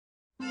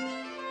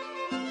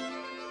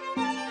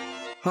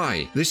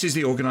Hi, this is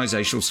the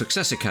Organisational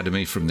Success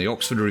Academy from the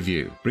Oxford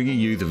Review, bringing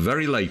you the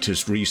very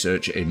latest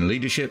research in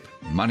leadership,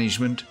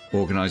 management,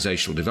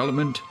 organisational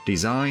development,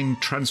 design,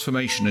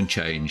 transformation and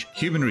change,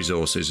 human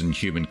resources and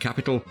human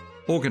capital,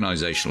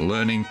 organisational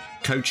learning,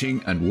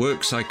 coaching and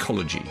work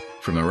psychology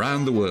from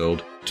around the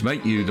world to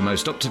make you the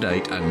most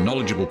up-to-date and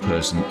knowledgeable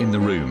person in the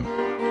room.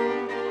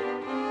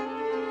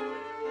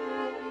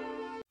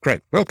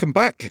 Great. Welcome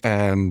back.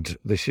 And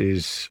this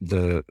is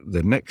the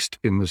next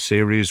in the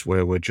series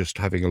where we're just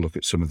having a look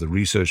at some of the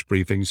research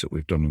briefings that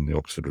we've done in the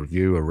Oxford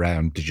Review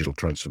around digital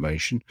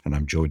transformation. And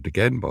I'm joined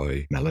again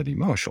by Melanie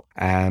Marshall.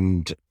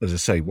 And as I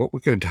say, what we're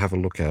going to have a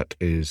look at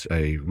is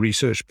a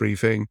research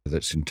briefing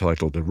that's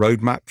entitled A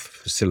Roadmap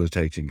for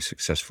Facilitating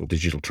Successful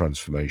Digital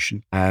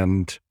Transformation.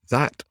 And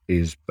that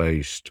is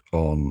based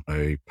on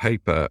a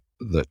paper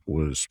that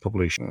was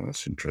published. Oh,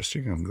 that's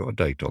interesting. I haven't got a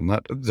date on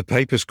that. The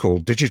paper's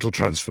called Digital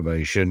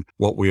Transformation,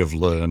 What We Have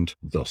Learned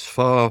Thus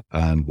Far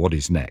and What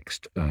Is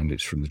Next. And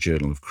it's from the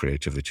Journal of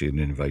Creativity and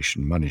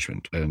Innovation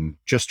Management. And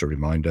just a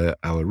reminder,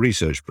 our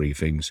research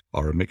briefings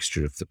are a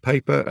mixture of the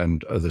paper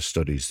and other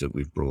studies that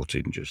we've brought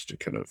in just to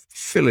kind of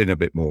fill in a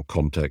bit more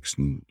context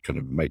and kind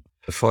of make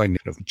the finding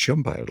kind of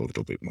jump out a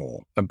little bit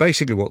more. And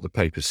basically what the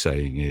paper's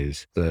saying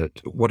is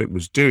that what it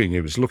was doing,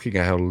 it was looking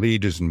at how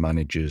leaders and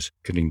managers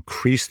can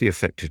increase the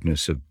effectiveness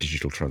of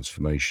digital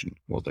transformation.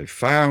 What they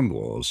found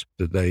was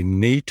that they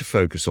need to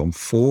focus on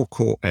 4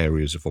 core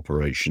areas of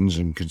operations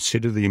and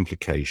consider the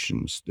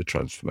implications the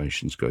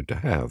transformation is going to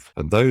have.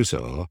 And those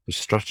are the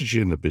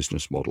strategy and the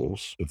business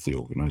models of the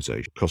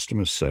organization,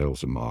 customer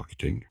sales and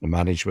marketing, the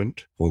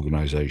management,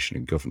 organization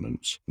and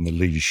governance, and the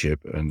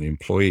leadership and the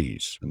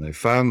employees. And they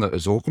found that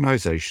as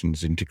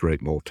organizations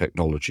integrate more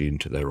technology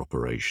into their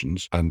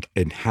operations and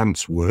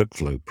enhance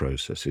workflow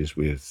processes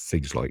with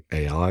things like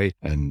AI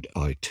and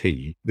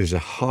IT, there's a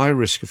high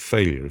risk of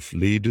failure if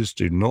leaders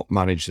do not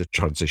manage the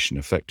transition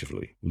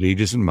effectively.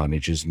 Leaders and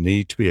managers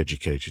need to be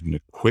educated and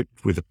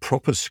equipped with the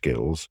proper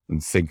skills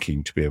and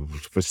thinking to be able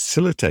to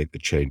facilitate the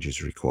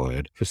changes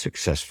required for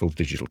successful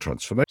digital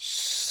transformation.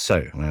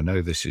 So, and I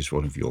know this is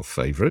one of your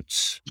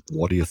favorites.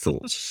 What are your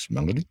thoughts,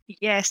 Melanie?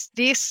 Yes,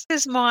 this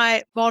is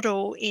my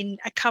model in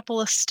a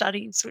couple of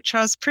studies, which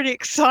I was pretty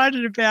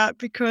excited about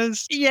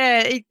because,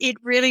 it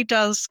really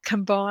does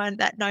combine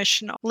that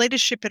notion of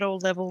leadership at all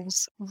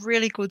levels,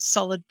 really good,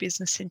 solid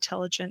business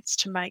intelligence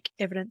to make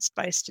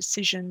evidence-based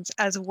decisions,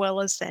 as well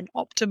as then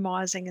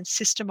optimizing and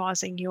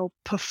systemizing your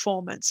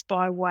performance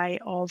by way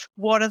of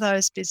what are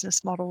those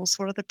business models,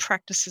 what are the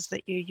practices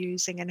that you're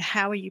using, and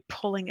how are you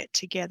pulling it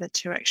together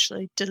to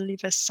actually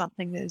deliver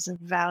something that is of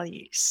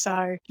value.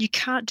 So you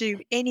can't do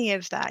any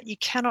of that. You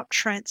cannot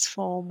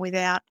transform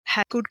without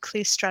having good,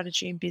 clear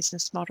strategy and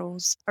business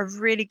models, a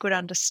really good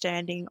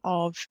understanding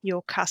of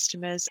your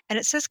customers. And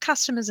it says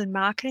customers and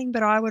marketing,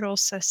 but I would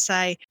also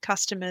say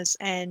customers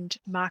and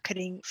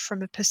marketing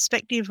from a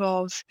perspective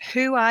of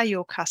who are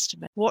your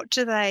customers, what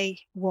do they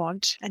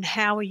want, and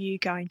how are you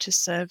going to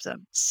serve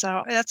them?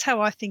 So that's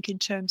how I think in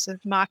terms of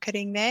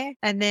marketing there.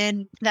 And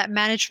then that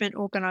management,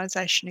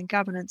 organization and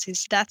governance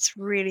that's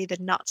really the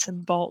nuts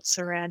and bolts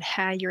around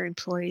how your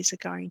employees are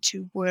going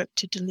to work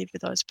to deliver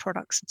those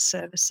products and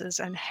services,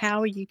 and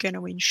how are you going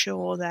to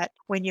ensure that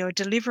when you're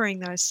delivering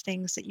those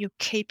things that you're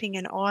keeping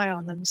an eye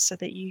on them so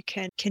that you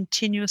can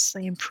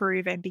continuously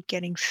improve and be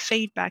getting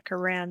feedback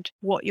around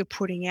what you're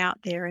putting out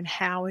there and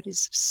how it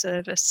is of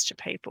service to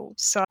people.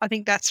 So I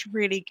think that's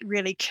really,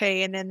 really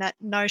key. And then that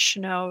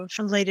notion of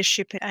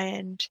leadership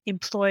and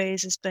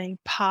employees as being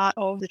part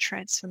of the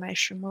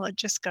transformation, well, it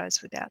just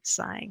goes without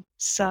saying.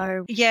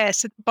 So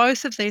so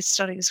both of these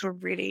studies were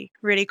really,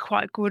 really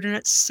quite good. And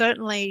it's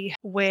certainly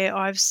where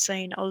I've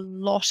seen a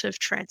lot of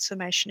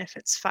transformation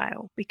efforts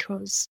fail,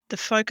 because the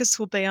focus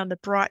will be on the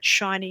bright,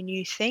 shiny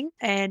new thing,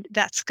 and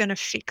that's going to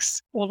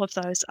fix all of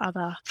those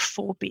other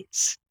 4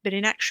 bits. But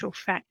in actual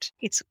fact,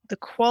 it's the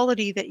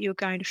quality that you're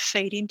going to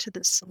feed into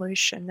the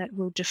solution that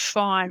will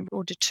define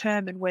or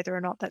determine whether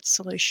or not that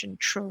solution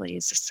truly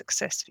is a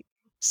success.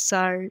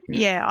 So,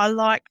 I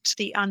liked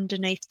the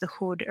underneath the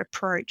hood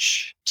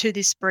approach to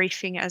this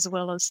briefing, as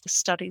well as the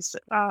studies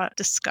that are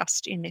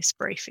discussed in this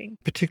briefing.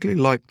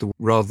 Particularly like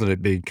rather than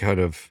it being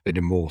kind of an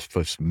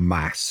amorphous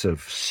mass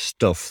of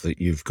stuff that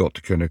you've got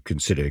to kind of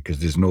consider, because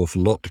there's an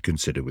awful lot to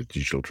consider with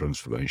digital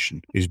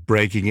transformation, is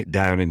breaking it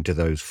down into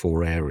those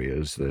 4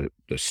 areas, the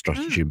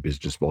strategy and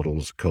business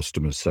models,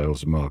 customer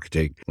sales and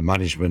marketing, the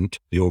management,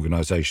 the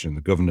organization and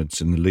the governance,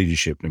 and the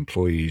leadership and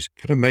employees,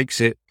 kind of makes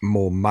it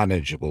more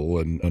manageable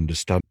and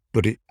understandable.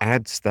 But it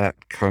adds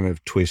that kind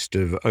of twist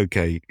of,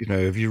 okay,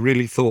 have you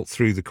really thought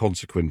through the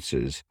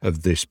consequences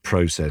of this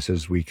process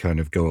as we kind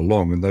of go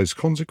along? And those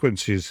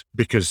consequences,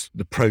 because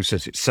the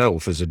process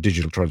itself as a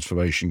digital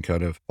transformation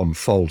kind of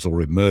unfolds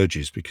or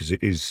emerges, because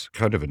it is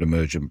kind of an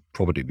emergent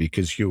property,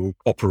 because you're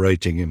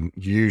operating in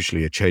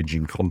usually a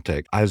changing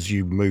context. As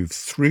you move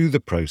through the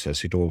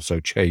process, it also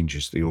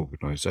changes the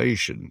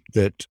organization.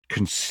 That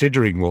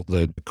considering what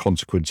the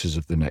consequences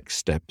of the next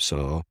steps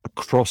are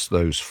across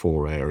those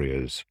 4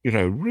 areas,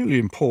 really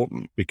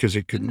important, because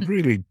it can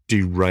really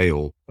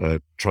derail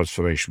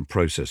transformation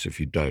process if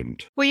you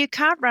don't. Well, you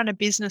can't run a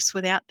business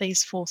without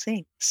these 4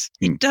 things.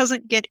 It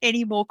doesn't get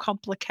any more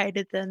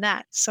complicated than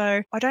that.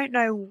 So I don't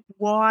know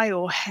why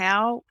or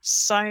how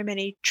so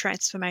many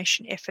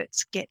transformation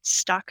efforts get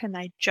stuck and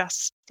they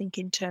just think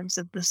in terms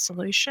of the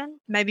solution.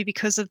 Maybe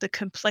because of the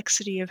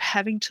complexity of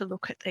having to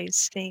look at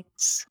these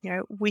things,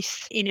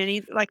 within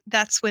any, like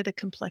that's where the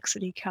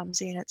complexity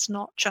comes in. It's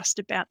not just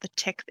about the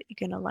tech that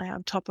you're going to lay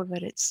on top of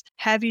it. It's,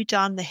 have you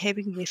done the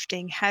heavy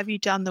lifting? Have you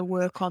done the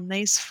work on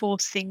these 4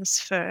 things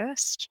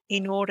first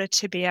in order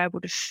to be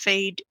able to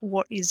feed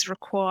what is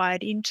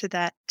required into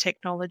that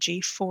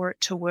technology for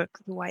it to work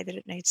the way that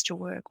it needs to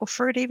work, or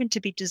for it even to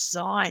be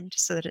designed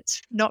so that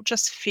it's not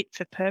just fit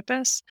for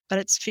purpose, but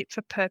it's fit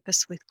for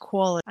purpose with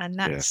quality. And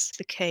that's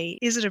the key.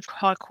 Is it of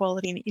high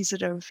quality,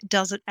 and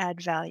does it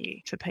add value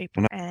for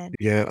people?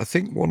 I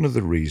think one of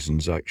the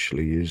reasons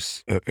actually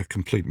is a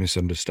complete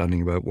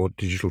misunderstanding about what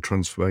digital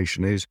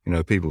transformation is.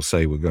 People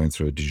say we're going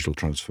through a digital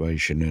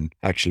transformation, and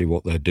actually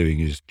what they're doing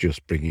is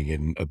just bringing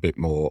in a bit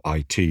more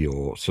IT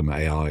or some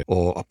AI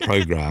or a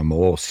program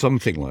or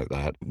something like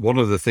that. One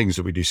of the things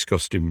that we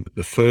discussed in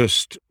the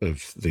first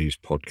of these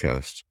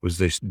podcasts was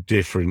this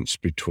difference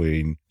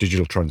between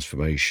digital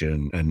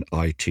transformation and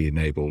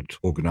IT-enabled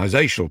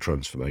organizational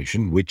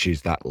transformation, which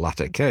is that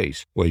latter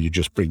case where you're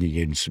just bringing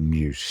in some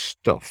new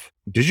stuff.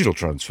 Digital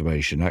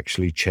transformation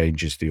actually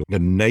changes the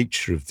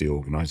nature of the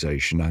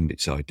organization and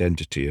its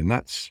identity. And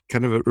that's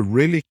kind of a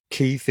really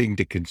key thing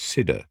to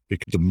consider,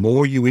 because the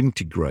more you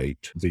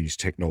integrate these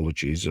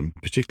technologies, and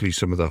particularly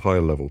some of the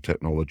higher level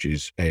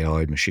technologies,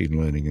 AI,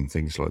 machine learning and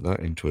things like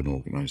that, into an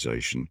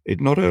organization, it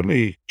not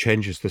only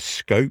changes the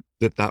scope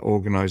that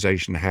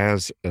organization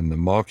has and the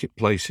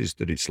marketplaces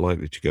that it's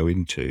likely to go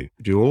into,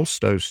 but it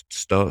also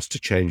starts to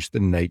change the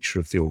nature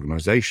of the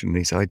organization and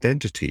its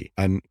identity.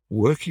 And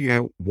working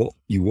out what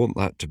you want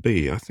that to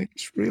be, I think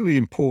it's really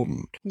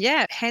important.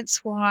 Yeah,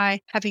 hence why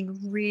having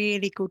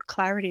really good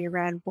clarity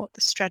around what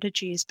the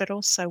strategy is, but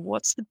also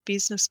what's the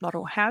business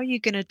model? How are you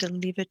going to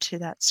deliver to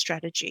that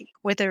strategy?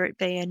 Whether it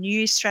be a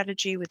new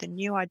strategy with a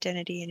new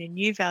identity and a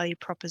new value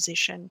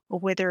proposition, or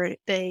whether it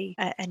be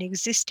an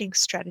existing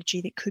strategy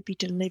that could be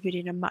delivered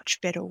in a much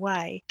better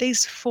way.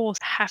 These 4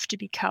 have to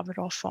be covered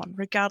off on,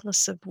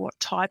 regardless of what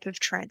type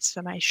of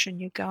transformation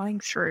you're going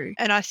through.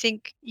 And I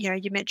think, you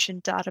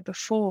mentioned data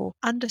before.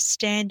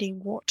 Understanding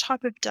what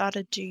type of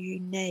data do you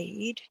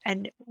need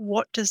and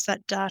what does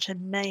that data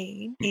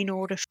mean in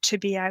order to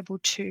be able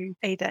to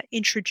either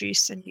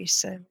introduce a new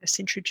service,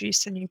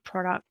 introduce a new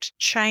product,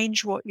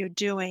 change what you're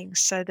doing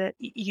so that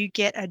you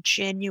get a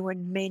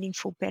genuine,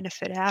 meaningful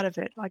benefit out of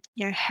it. Like,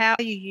 how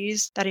you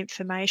use that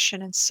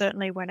information, and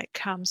certainly when it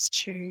comes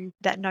to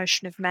that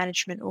notion of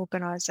management,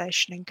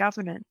 organisation and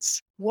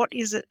governance. What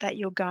is it that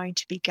you're going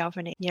to be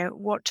governing?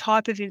 What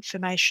type of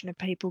information are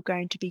people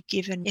going to be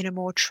given in a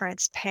more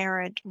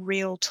transparent,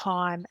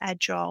 real-time,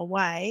 agile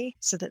way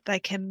so that they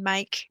can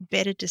make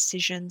better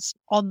decisions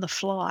on the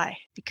fly?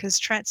 Because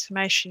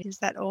transformation is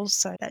that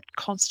also that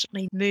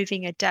constantly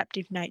moving,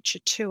 adaptive nature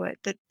to it,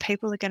 that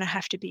people are going to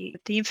have to be,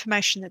 the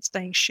information that's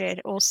being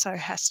shared also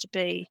has to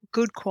be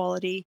good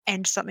quality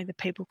and something that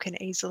people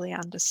can easily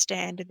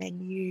understand and then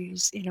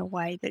use in a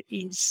way that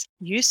is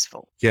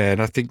useful. Yeah,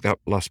 and I think that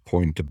last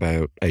point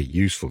about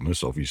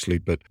usefulness, obviously,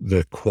 but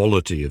the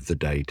quality of the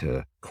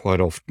data,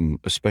 quite often,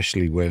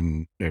 especially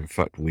when, in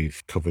fact,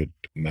 we've covered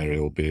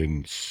Mariel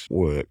Bean's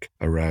work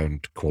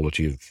around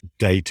quality of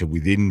data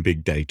within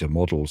big data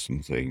models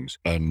and things.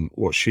 And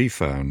what she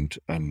found,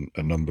 and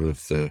a number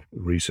of the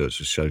research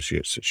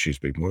associates that she's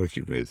been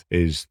working with,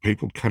 is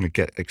people kind of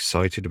get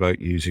excited about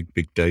using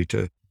big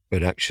data,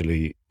 but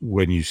actually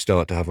when you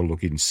start to have a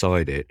look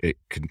inside it, it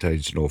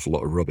contains an awful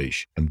lot of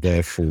rubbish. And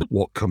therefore,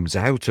 what comes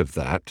out of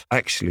that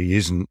actually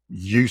isn't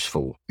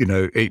useful.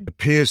 It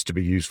appears to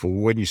be useful.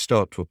 When you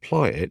start to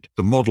apply it,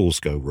 the models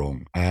go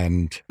wrong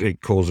and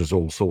it causes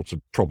all sorts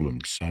of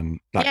problems. And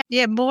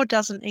more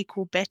doesn't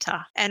equal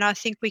better. And I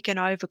think we can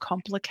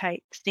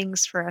overcomplicate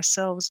things for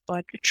ourselves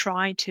by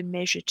trying to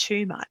measure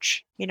too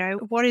much.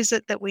 What is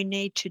it that we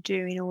need to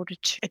do in order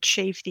to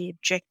achieve the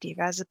objective,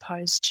 as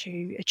opposed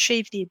to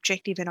achieve the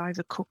objective and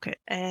overcook it?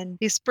 And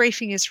this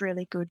briefing is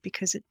really good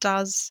because it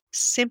does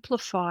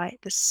simplify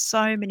the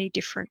so many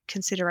different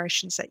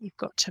considerations that you've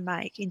got to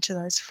make into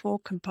those 4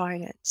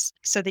 components,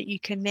 so that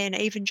you can then,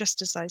 even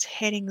just as those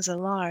headings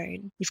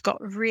alone, you've got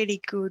a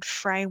really good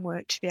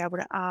framework to be able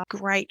to ask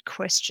great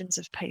questions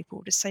of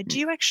people to say, do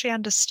you actually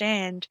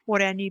understand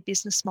what our new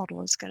business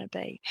model is going to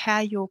be? How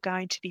you're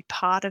going to be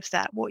part of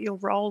that, what your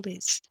role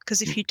is?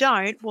 Because if you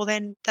don't, well,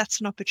 then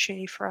that's an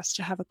opportunity for us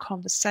to have a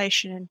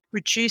conversation and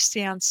reduce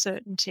the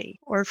uncertainty.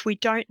 Or if we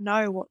don't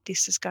know know what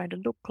this is going to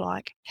look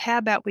like. How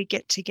about we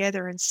get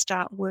together and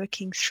start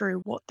working through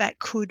what that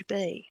could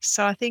be?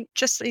 So I think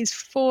just these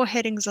 4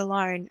 headings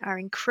alone are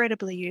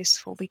incredibly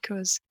useful,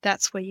 because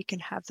that's where you can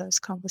have those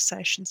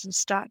conversations and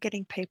start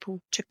getting people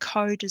to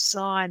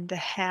co-design the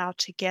how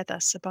together.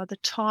 So by the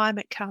time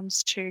it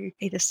comes to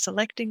either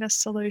selecting a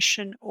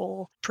solution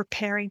or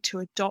preparing to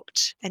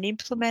adopt and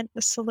implement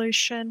the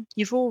solution,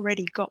 you've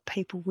already got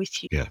people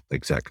with you. Yeah,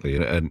 exactly.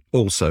 And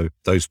also,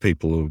 those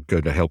people are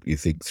going to help you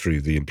think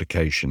through the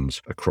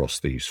implications across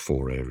these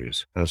 4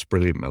 areas. That's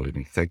brilliant,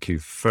 Melanie. Thank you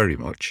very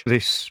much.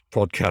 This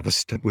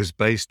podcast was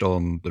based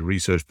on the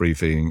research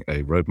briefing,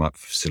 A Roadmap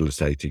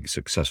Facilitating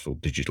Successful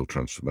Digital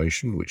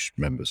Transformation, which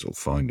members will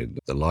find in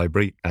the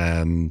library.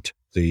 And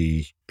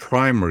the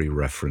primary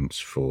reference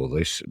for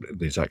this,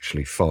 there's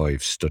actually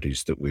 5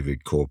 studies that we've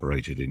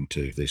incorporated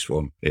into this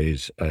one,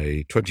 is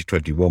a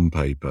 2021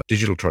 paper,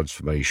 Digital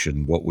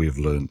Transformation, What We've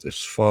Learned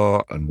Thus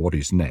Far and What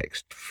Is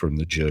Next, from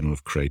the Journal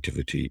of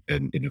Creativity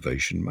and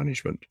Innovation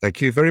Management.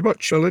 Thank you very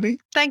much, Melanie.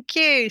 Thank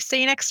you.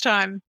 See you next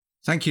time.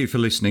 Thank you for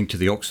listening to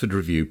the Oxford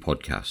Review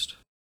podcast.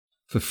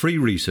 For free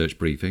research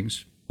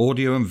briefings,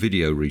 audio and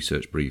video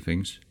research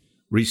briefings,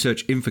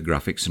 research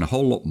infographics and a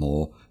whole lot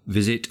more,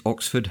 visit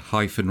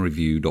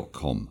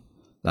oxford-review.com.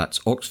 That's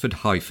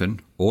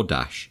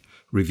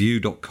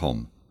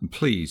oxford-review.com. And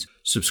please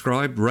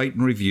subscribe, rate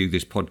and review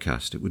this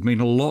podcast. It would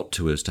mean a lot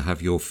to us to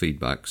have your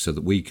feedback so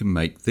that we can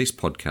make this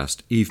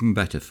podcast even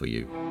better for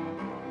you.